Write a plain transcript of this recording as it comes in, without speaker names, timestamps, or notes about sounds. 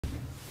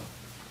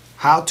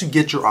How to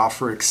get your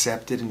offer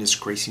accepted in this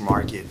crazy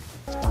market.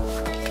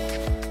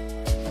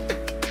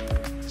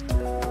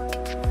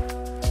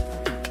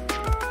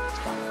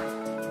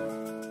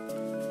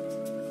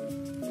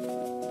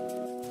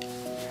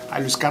 Hi,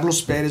 Luis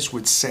Carlos Perez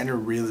with Center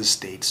Real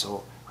Estate.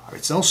 So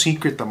it's no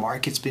secret the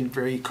market's been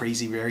very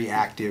crazy, very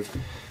active.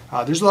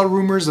 There's a lot of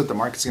rumors that the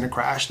market's going to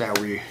crash, that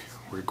we're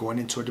going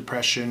into a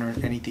depression or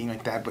anything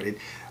like that, but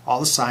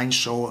all the signs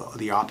show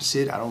the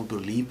opposite. I don't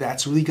believe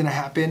that's really going to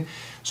happen.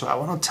 So I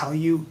want to tell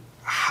you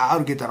how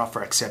to get that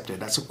offer accepted.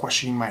 That's a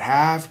question you might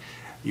have.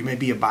 You may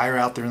be a buyer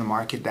out there in the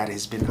market that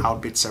has been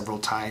outbid several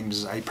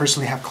times. I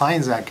personally have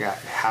clients that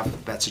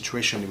have that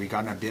situation. We've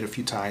gotten outbid a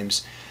few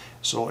times.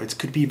 So it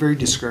could be very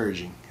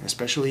discouraging,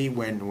 especially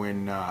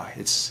when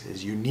it's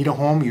you need a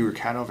home, you're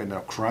kind of in a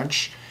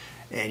crunch,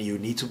 and you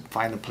need to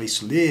find a place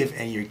to live,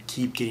 and you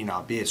keep getting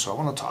outbid. So I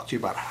want to talk to you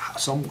about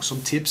some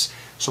tips,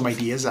 some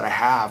ideas that I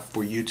have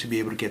for you to be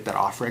able to get that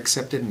offer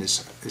accepted in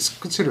this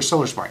considered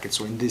seller's market.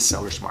 So in this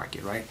seller's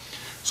market, right?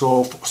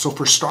 So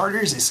for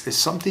starters, it's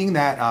something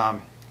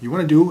that you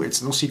want to do.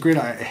 It's no secret.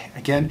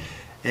 Again,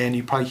 and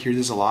you probably hear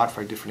this a lot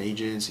from different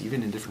agents,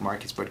 even in different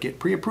markets. But get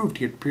pre-approved.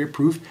 Get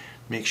pre-approved.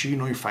 Make sure you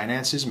know your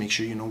finances. Make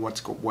sure you know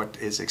what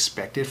is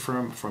expected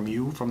from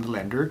you, from the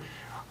lender.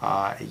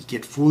 You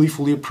get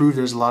fully approved.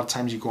 There's a lot of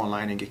times you go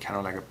online and get kind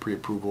of like a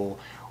pre-approval,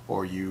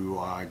 or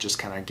you just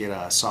kind of get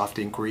a soft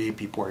inquiry.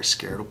 People are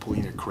scared of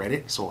pulling their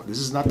credit. So this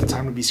is not the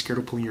time to be scared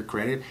of pulling your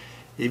credit.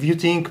 If you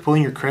think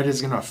pulling your credit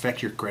is going to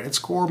affect your credit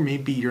score,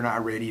 maybe you're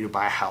not ready to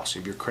buy a house.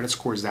 If your credit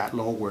score is that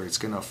low where it's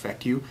going to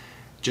affect you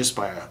just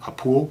by a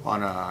pull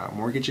on a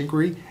mortgage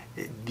inquiry,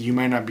 you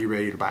might not be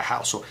ready to buy a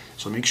house.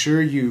 So make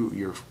sure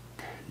you're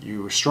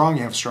strong,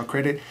 you have strong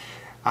credit.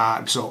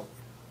 So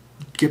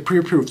get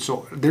pre-approved.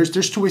 So there's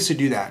two ways to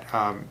do that.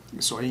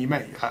 So you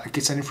might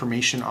get some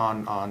information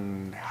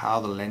on how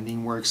the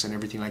lending works and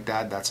everything like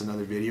that. That's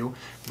another video.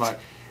 But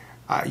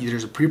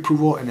there's a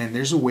pre-approval, and then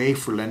there's a way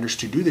for lenders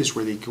to do this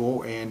where they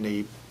go and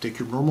they take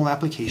your normal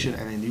application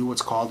and then do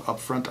what's called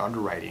upfront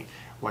underwriting.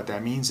 What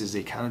that means is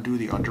they kind of do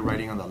the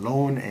underwriting on the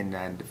loan and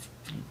then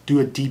do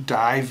a deep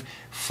dive,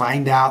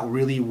 find out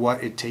really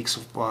what it takes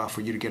for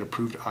you to get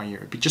approved on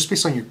your, just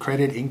based on your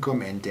credit,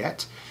 income, and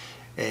debt.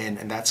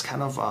 And that's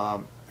kind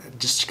of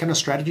just kind of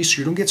strategy so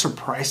you don't get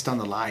surprised down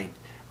the line,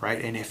 right?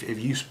 And if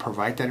you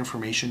provide that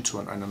information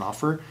to an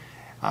offer,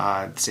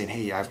 saying,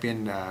 hey, I've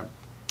been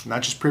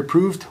not just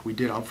pre-approved, we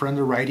did upfront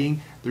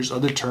underwriting. There's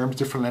other terms,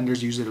 different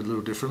lenders use it a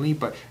little differently,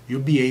 but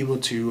you'll be able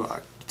to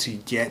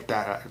get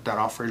that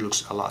offer. It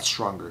looks a lot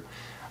stronger.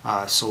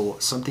 So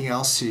something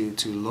else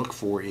to look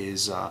for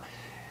is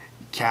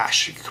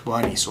cash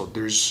money. So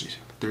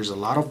there's a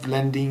lot of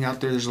lending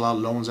out there. There's a lot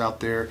of loans out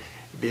there.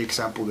 A big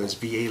example is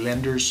VA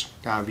lenders.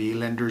 VA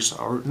lenders,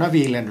 or not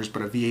VA lenders,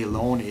 but a VA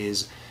loan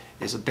is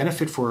a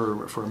benefit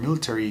for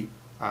military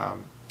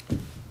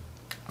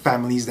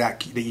families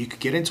that you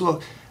could get into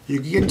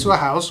a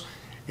house,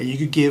 and you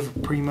could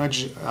give pretty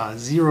much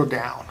zero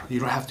down. You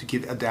don't have to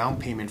give a down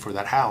payment for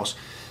that house.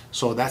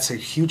 So that's a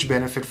huge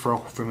benefit for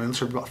a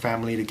military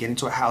family to get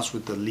into a house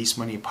with the least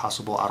money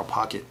possible out of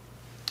pocket.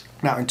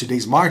 Now in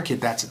today's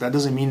market, that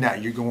doesn't mean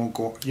that you're gonna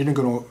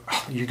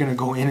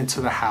go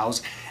into the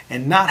house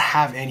and not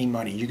have any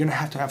money. You're gonna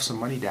have to have some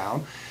money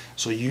down.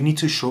 So you need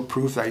to show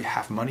proof that you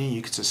have money and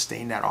you can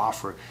sustain that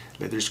offer.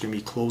 That there's going to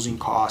be closing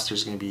costs.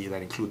 There's going to be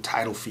that include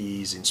title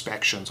fees,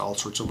 inspections, all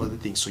sorts of other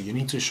things. So you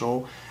need to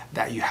show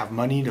that you have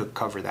money to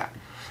cover that.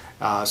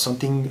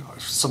 Something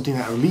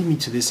that will lead me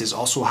to this is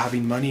also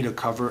having money to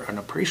cover an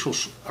appraisal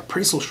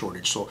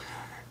shortage. So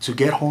to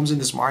get homes in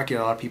this market,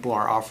 a lot of people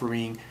are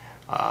offering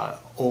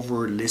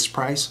over list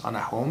price on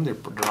a home. They're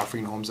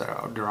offering homes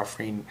that they're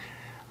offering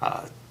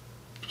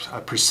a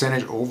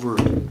percentage over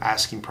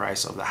asking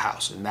price of the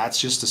house, and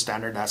that's just the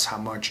standard. That's how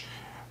much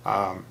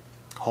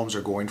homes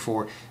are going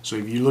for. So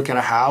if you look at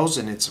a house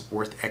and it's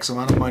worth X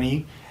amount of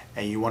money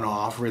and you want to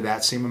offer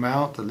that same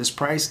amount, the list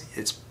price,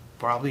 it's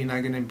probably not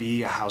going to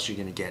be a house you're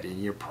going to get,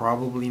 and you're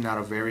probably not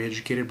a very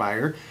educated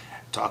buyer.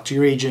 Talk to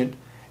your agent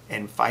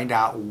and find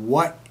out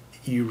what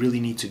you really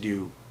need to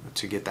do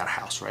to get that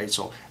house, right?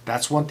 So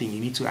that's one thing you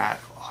need to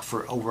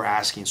offer over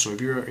asking. So if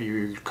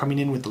you're coming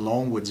in with a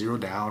loan with zero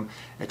down,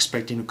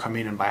 expecting to come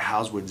in and buy a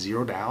house with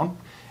zero down,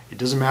 it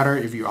doesn't matter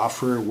if you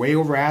offer way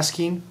over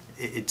asking.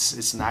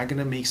 It's not going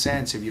to make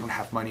sense if you don't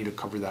have money to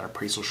cover that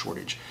appraisal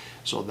shortage.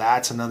 So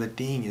that's another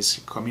thing, is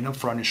coming up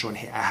front and showing,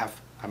 hey,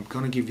 I'm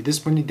going to give you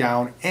this money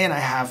down, and I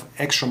have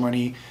extra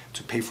money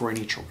to pay for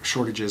any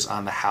shortages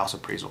on the house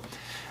appraisal.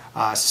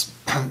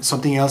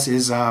 Something else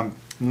is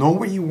know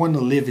where you want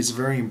to live is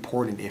very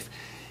important.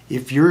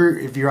 If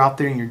you're out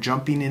there and you're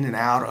jumping in and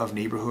out of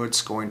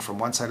neighborhoods, going from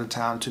one side of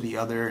town to the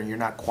other, and you're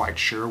not quite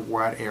sure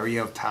what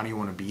area of town you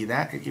want to be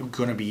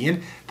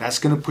in, that's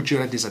going to put you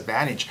at a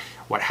disadvantage.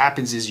 What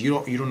happens is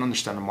you don't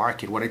understand the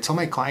market. What I tell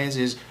my clients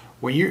is,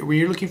 when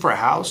you're looking for a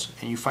house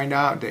and you find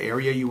out the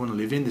area you want to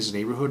live in, this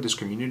neighborhood, this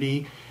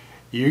community,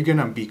 you're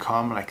gonna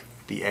become like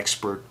the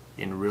expert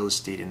in real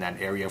estate in that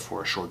area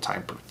for a short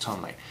time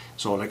timeline.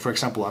 So like, for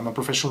example, I'm a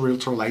professional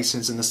realtor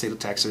licensed in the state of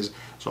Texas,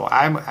 so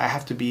I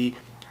have to be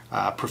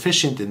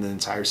proficient in the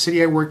entire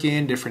city I work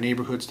in, different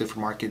neighborhoods,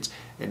 different markets,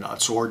 and all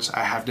sorts.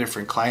 I have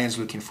different clients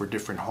looking for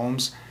different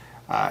homes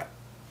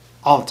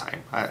all the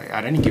time,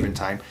 at any given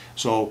time.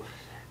 So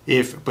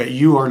but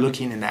you are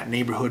looking in that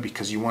neighborhood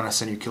because you want to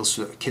send your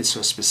kids to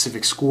a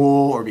specific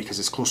school, or because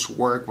it's close to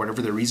work,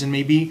 whatever the reason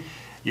may be,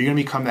 you're going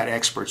to become that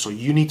expert. So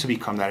you need to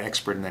become that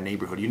expert in that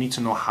neighborhood. You need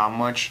to know how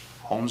much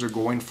homes are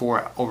going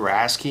for over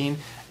asking.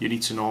 You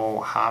need to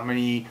know how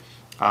many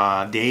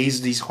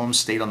days these homes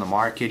stayed on the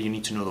market. You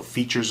need to know the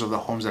features of the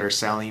homes that are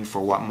selling,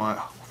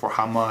 for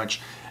how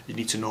much. You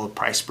need to know the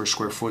price per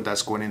square foot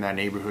that's going in that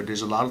neighborhood.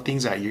 There's a lot of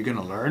things that you're going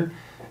to learn,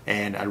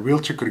 and a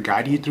realtor could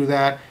guide you through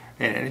that.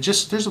 And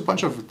there's a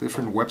bunch of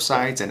different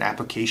websites and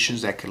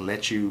applications that can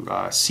let you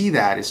see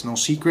that. It's no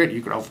secret.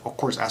 You could, of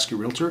course, ask your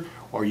realtor,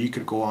 or you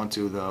could go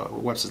onto the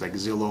websites like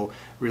Zillow,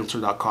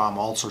 Realtor.com,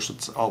 all sorts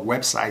of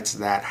websites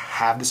that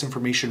have this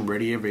information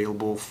ready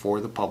available for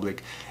the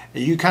public.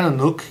 And you kind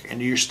of look and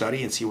do your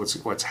study and see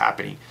what's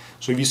happening.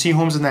 So if you see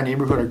homes in that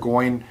neighborhood are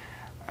going,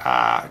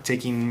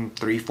 taking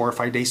 3, 4, or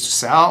 5 days to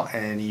sell,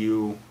 and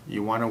you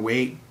want to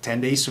wait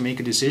 10 days to make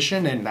a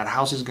decision, and that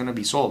house is going to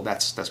be sold.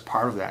 That's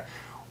part of that.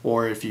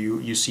 Or if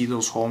you see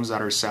those homes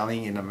that are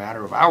selling in a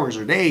matter of hours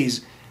or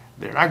days,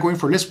 they're not going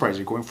for list price,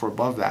 they're going for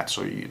above that.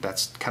 So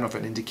that's kind of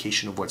an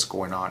indication of what's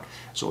going on.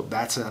 So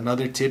that's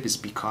another tip, is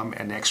become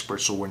an expert.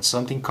 So when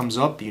something comes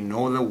up, you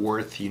know the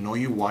worth, you know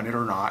you want it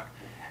or not,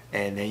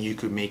 and then you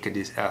could make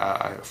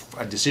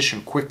a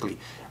decision quickly.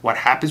 What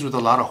happens with a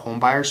lot of home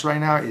buyers right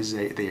now is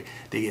you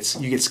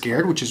get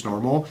scared, which is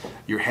normal.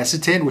 You're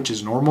hesitant, which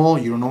is normal.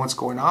 You don't know what's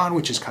going on,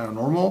 which is kind of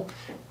normal,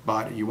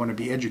 but you want to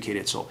be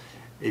educated. So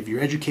if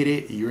you're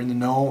educated, you're in the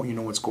know, you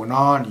know what's going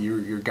on,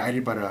 you're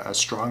guided by a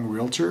strong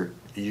realtor,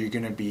 you're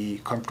going to be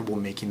comfortable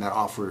making that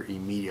offer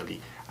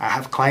immediately. I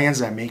have clients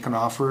that make an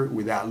offer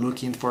without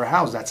looking for a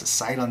house. That's a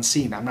sight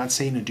unseen. I'm not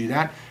saying to do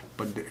that,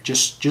 but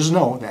just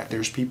know that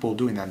there's people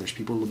doing that. There's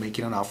people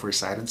making an offer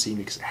sight unseen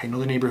because I know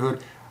the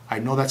neighborhood, I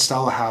know that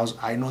style of house,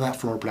 I know that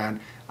floor plan,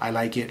 I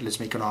like it, let's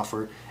make an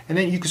offer. And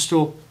then you can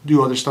still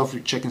do other stuff,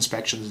 check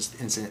inspections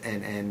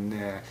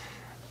and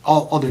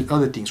all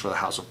other things for the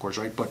house, of course,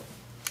 right? But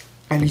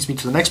that leads me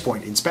to the next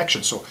point,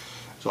 inspection. So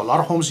a lot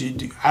of homes,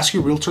 you ask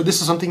your realtor.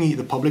 This is something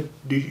the public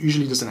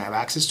usually doesn't have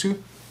access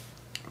to.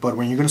 But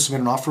when you're going to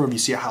submit an offer, if you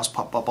see a house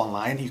pop up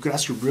online, you could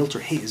ask your realtor,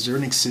 hey, is there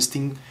an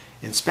existing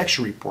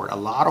inspection report? A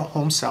lot of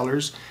home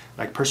sellers,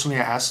 like personally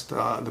I asked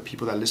the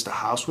people that list a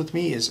house with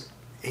me, is,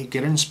 hey,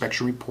 get an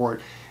inspection report.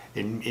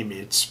 And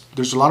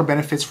there's a lot of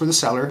benefits for the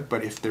seller,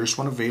 but if there's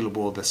one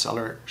available, the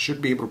seller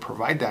should be able to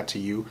provide that to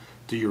you,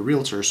 to your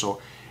realtor.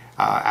 So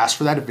ask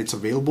for that. If it's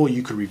available,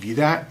 you could review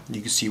that. You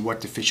can see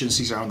what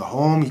deficiencies are on the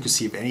home. You can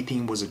see if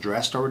anything was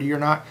addressed already or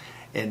not.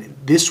 And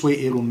this way,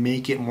 it'll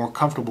make it more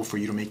comfortable for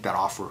you to make that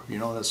offer. You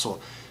know,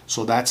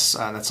 so that's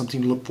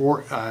something to look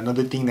for.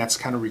 Another thing that's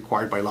kind of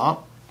required by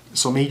law.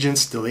 Some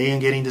agents delay in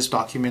getting this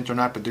document or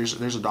not, but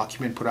there's a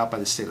document put out by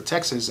the state of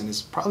Texas, and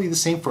it's probably the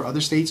same for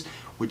other states,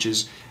 which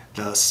is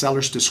the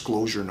seller's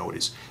disclosure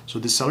notice. So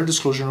the seller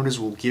disclosure notice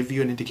will give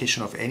you an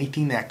indication of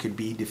anything that could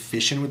be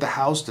deficient with the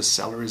house. The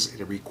seller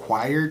is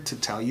required to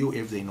tell you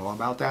if they know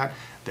about that.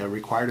 They're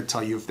required to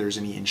tell you if there's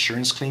any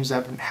insurance claims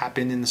that have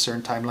happened in a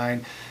certain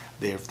timeline,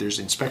 if there's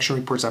inspection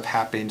reports that have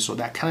happened. So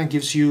that kind of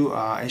gives you,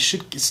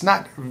 it's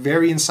not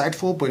very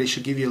insightful, but it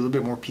should give you a little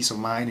bit more peace of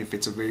mind. If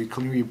it's a very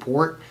clean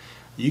report,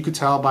 you could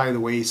tell by the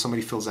way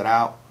somebody fills it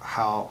out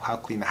how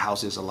clean the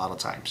house is a lot of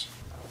times.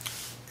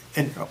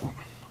 And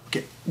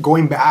okay,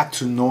 going back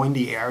to knowing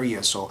the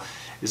area. So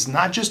it's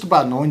not just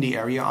about knowing the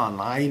area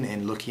online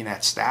and looking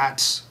at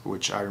stats,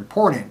 which are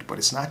important, but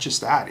it's not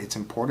just that. It's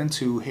important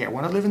to, hey, I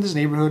want to live in this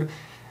neighborhood,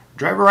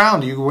 drive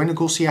around. You're going to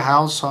go see a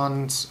house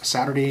on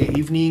Saturday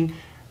evening,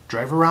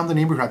 drive around the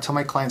neighborhood. I tell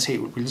my clients, hey,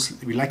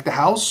 we like the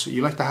house,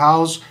 you like the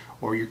house,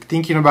 or you're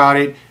thinking about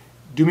it,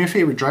 do me a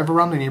favor, drive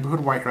around the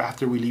neighborhood right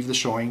after we leave the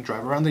showing,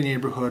 drive around the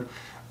neighborhood,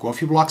 go a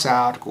few blocks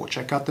out, go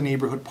check out the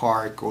neighborhood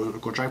park,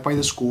 go drive by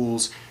the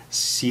schools,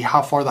 see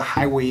how far the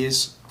highway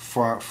is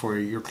for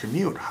your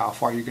commute, how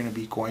far you're going to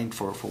be going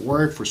for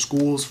work, for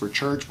schools, for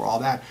church, for all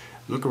that.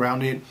 Look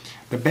around it.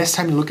 The best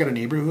time to look at a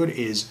neighborhood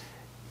is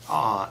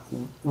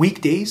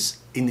weekdays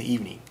in the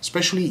evening,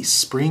 especially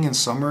spring and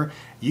summer.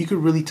 You could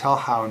really tell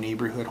how a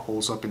neighborhood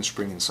holds up in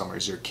spring and summer.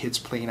 Is there kids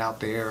playing out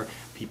there,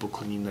 people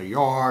cleaning their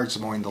yards,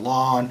 mowing the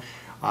lawn,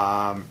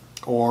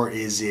 or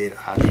is it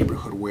a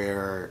neighborhood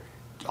where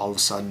all of a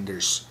sudden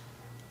there's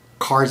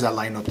cars that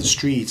line up the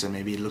streets and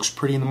maybe it looks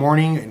pretty in the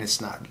morning and it's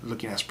not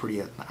looking as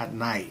pretty at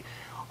night.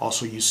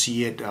 Also, you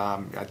see it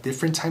at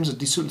different times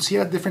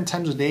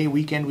of day,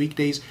 weekend,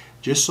 weekdays,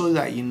 just so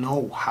that you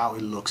know how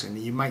it looks. And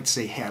you might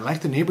say, hey, I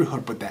like the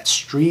neighborhood, but that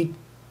street,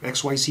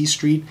 XYZ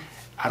street,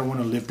 I don't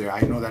want to live there.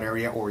 I know that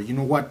area. Or you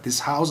know what,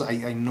 this house,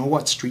 I know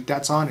what street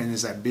that's on, and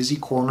it's that busy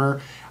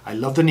corner. I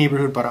love the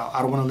neighborhood, but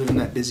I don't want to live in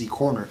that busy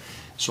corner.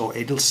 So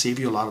it'll save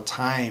you a lot of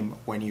time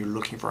when you're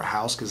looking for a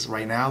house, because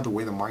right now, the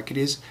way the market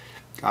is,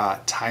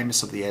 time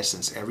is of the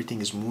essence.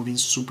 Everything is moving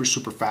super,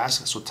 super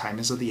fast. So time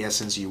is of the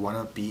essence. You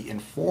want to be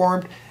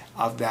informed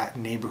of that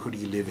neighborhood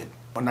you live in.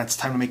 When it's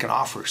time to make an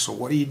offer. So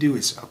what do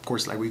is, of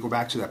course, like we go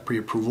back to that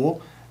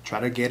pre-approval, try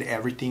to get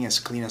everything as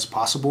clean as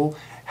possible.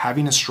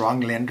 Having a strong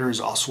lender is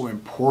also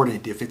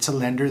important. If it's a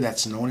lender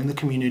that's known in the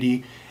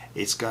community,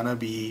 it's gonna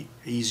be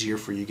easier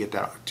for you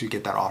to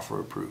get that offer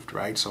approved,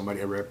 right? Somebody,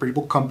 a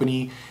reputable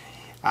company.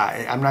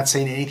 I'm not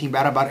saying anything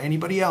bad about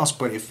anybody else,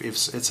 but if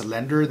it's a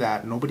lender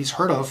that nobody's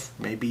heard of,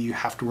 maybe you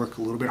have to work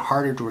a little bit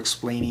harder to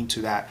explaining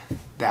to that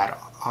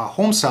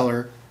home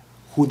seller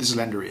who this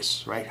lender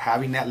is, right?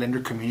 Having that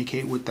lender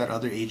communicate with that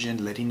other agent,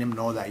 letting them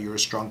know that you're a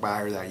strong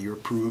buyer, that you're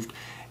approved,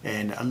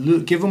 and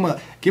give them a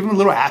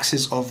little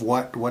access of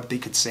what they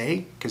could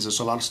say, because there's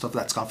a lot of stuff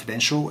that's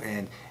confidential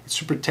and it's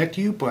to protect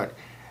you, but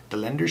the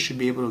lender should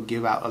be able to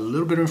give out a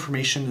little bit of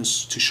information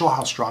to show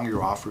how strong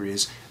your offer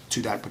is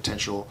to that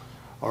potential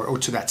or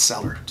to that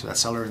seller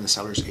and the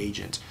seller's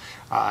agent.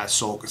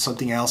 So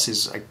something else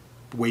is like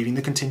waiving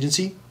the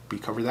contingency. We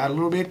covered that a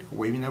little bit.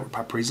 Waiving the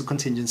appraisal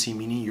contingency,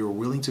 meaning you're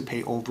willing to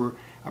pay over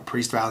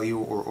appraised value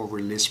or over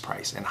list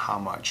price, and how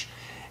much.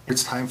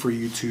 It's time for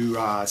you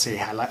to say,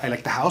 I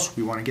like the house,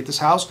 we want to get this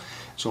house.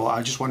 So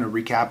I just want to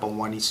recap on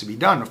what needs to be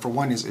done. For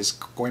one is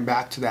going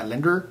back to that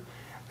lender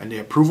and the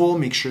approval,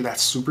 make sure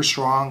that's super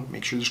strong,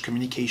 make sure there's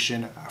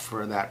communication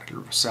for that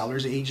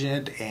seller's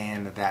agent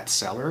and that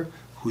seller,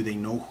 who they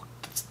know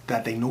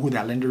who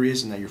that lender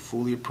is and that you're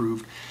fully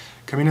approved.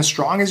 Come in as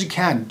strong as you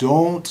can.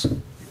 Don't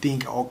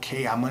think,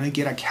 okay, I'm gonna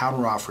get a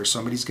counter offer,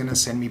 somebody's gonna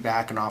send me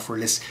back an offer,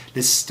 let's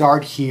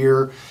start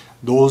here.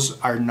 Those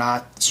are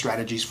not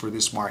strategies for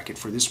this market.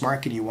 For this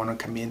market, you want to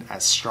come in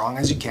as strong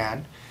as you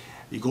can.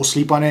 You go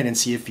sleep on it and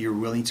see if you're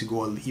willing to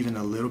go even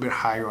a little bit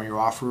higher on your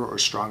offer or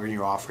stronger in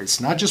your offer. It's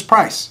not just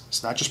price.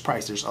 It's not just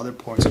price. There's other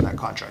points in that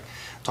contract.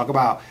 Talk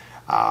about,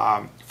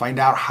 find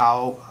out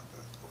how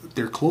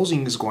their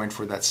closing is going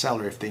for that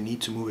seller. If they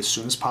need to move as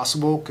soon as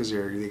possible because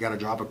they got a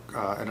job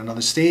at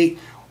another state,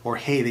 or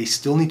hey, they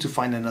still need to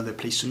find another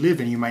place to live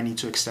and you might need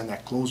to extend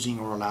that closing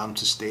or allow them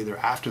to stay there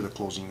after the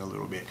closing a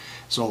little bit.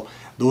 So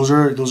those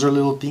are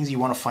little things you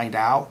want to find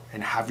out,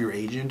 and have your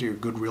agent or your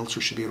good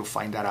realtor should be able to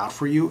find that out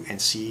for you and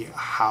see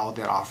how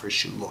that offer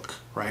should look,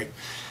 right?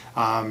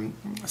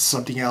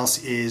 Something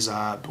else is,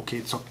 okay,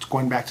 so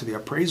going back to the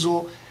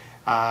appraisal,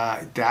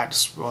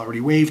 that's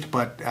already waived,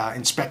 but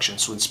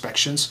inspections. So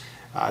inspections,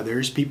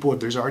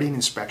 there's already an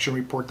inspection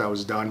report that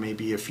was done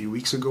maybe a few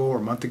weeks ago or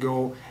a month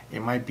ago.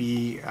 It might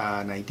be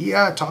an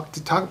idea.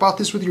 Talk about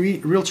this with your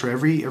realtor.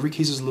 Every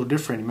case is a little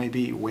different. It might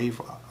be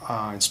waive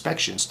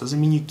inspections.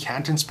 Doesn't mean you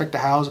can't inspect the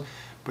house,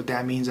 but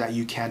that means that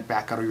you can't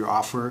back out of your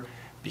offer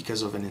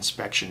because of an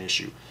inspection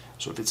issue.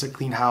 So if it's a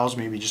clean house,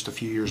 maybe just a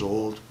few years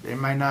old, it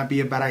might not be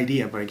a bad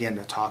idea. But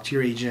again, talk to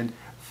your agent,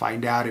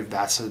 find out if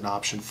that's an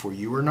option for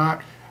you or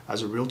not.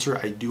 As a realtor,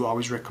 I do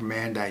always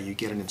recommend that you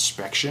get an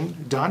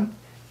inspection done.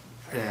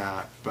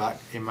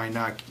 But it might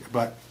not.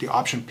 But the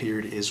option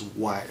period is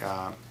what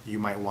you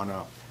might want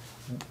to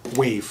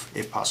waive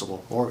if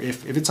possible, or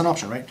if it's an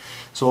option, right?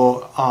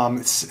 So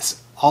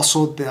it's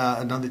also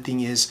another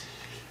thing is,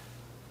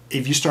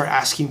 if you start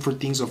asking for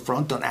things up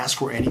front, don't ask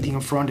for anything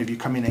up front. If you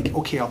come in and,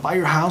 okay, I'll buy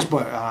your house,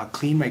 but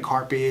clean my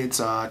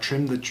carpets,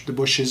 trim the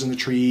bushes and the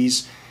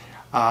trees,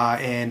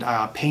 and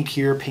paint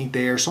here, paint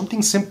there,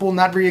 something simple,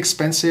 not very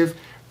expensive.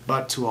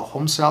 But to a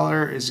home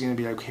seller is going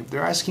to be like, okay, if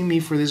they're asking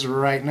me for this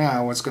right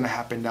now, what's going to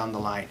happen down the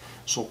line?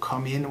 So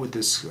come in with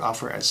this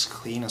offer as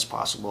clean as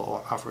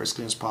possible,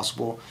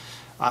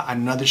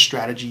 another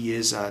strategy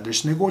is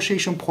there's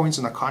negotiation points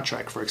in the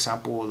contract. For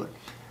example,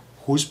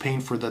 who's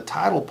paying for the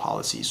title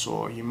policy?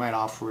 So you might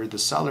offer the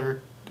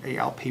seller, hey,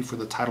 I'll pay for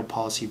the title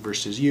policy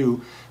versus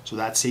you. So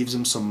that saves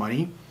them some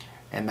money.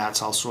 And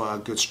that's also a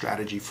good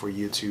strategy for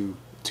you to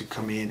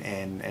come in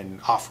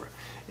and offer.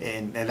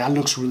 And that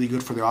looks really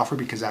good for the offer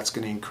because that's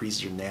going to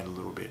increase your net a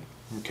little bit.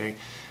 Okay,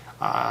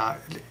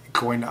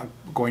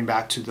 going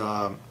back to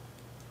the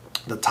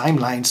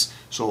timelines.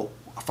 So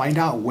find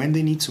out when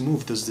they need to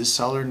move. Does this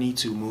seller need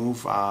to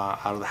move out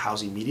of the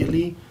house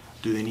immediately?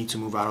 Do they need to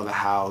move out of the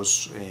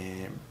house?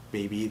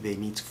 Maybe they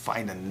need to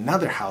find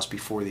another house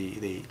before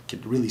they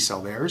could really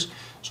sell theirs.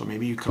 So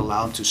maybe you could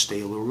allow them to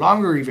stay a little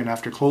longer even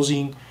after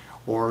closing,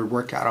 or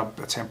work out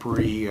a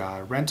temporary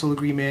rental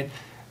agreement.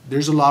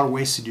 There's a lot of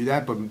ways to do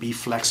that, but be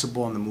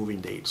flexible on the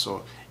moving date.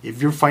 So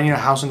if you're finding a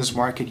house in this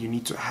market, you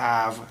need to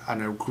have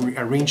an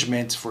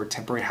arrangement for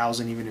temporary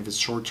housing, even if it's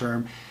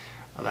short-term,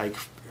 like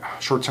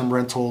short-term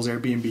rentals,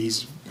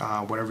 Airbnbs,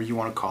 whatever you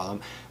want to call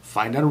them.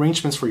 Find out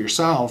arrangements for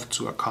yourself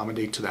to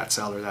accommodate to that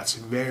seller. That's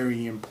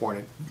very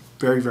important,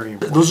 very, very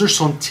important. Those are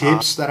some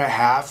tips that I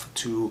have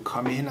to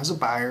come in as a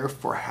buyer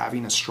for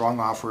having a strong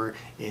offer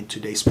in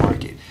today's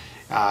market.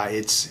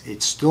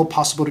 It's still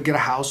possible to get a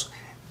house.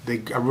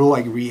 I will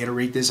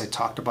reiterate this. I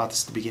talked about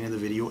this at the beginning of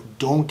the video.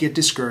 Don't get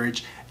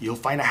discouraged. You'll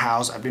find a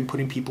house. I've been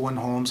putting people in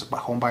homes,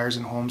 home buyers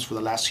in homes for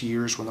the last few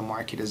years when the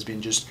market has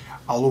been just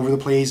all over the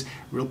place,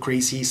 real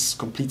crazy,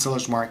 complete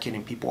seller's market,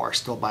 and people are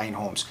still buying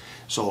homes.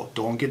 So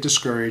don't get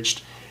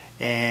discouraged.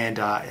 And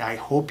I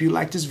hope you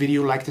like this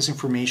video, like this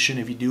information.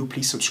 If you do,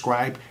 please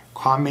subscribe,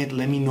 comment,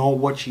 let me know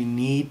what you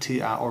need to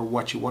or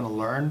what you want to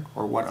learn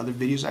or what other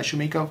videos I should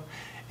make of.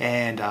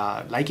 And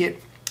like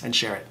it and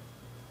share it.